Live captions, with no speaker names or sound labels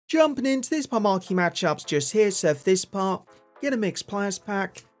Jumping into this part, Marquee Matchups just here. So for this part, get a mixed players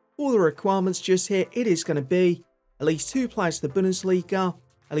pack. All the requirements just here, it is going to be at least 2 players to the Bundesliga,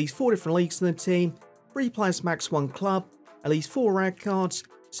 at least 4 different leagues in the team, 3 players max 1 club, at least 4 rare cards,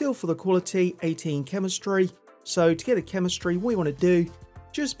 seal for the quality, 18 chemistry. So to get a chemistry, what you want to do,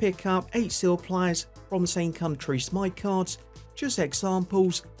 just pick up 8 seal players from the same country. So my cards, just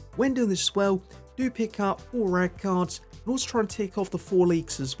examples. When doing this as well, do pick up 4 rare cards and also try and tick off the 4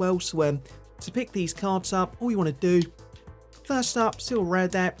 leagues as well. So to pick these cards up, all you want to do, first up, seal rare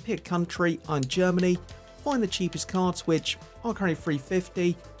there, pick country, I'm Germany, find the cheapest cards which are currently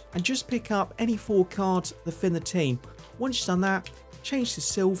 350 and just pick up any 4 cards that fit in the team. Once you've done that, change to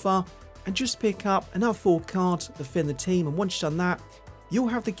silver and just pick up another 4 cards that fit in the team, and once you've done that, you'll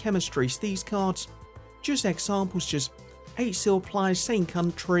have the chemistry. So these cards, just examples, just 8 seal players, same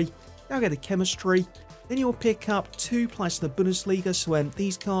country, now get the chemistry. Then you'll pick up 2 players in the Bundesliga, so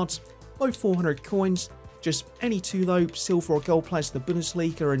these cards, both 400 coins, just any 2 though, silver or gold players in the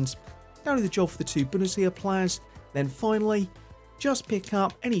Bundesliga, and that'll do the job for the 2 Bundesliga players. Then finally, just pick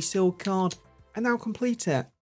up any seal card and that'll complete it.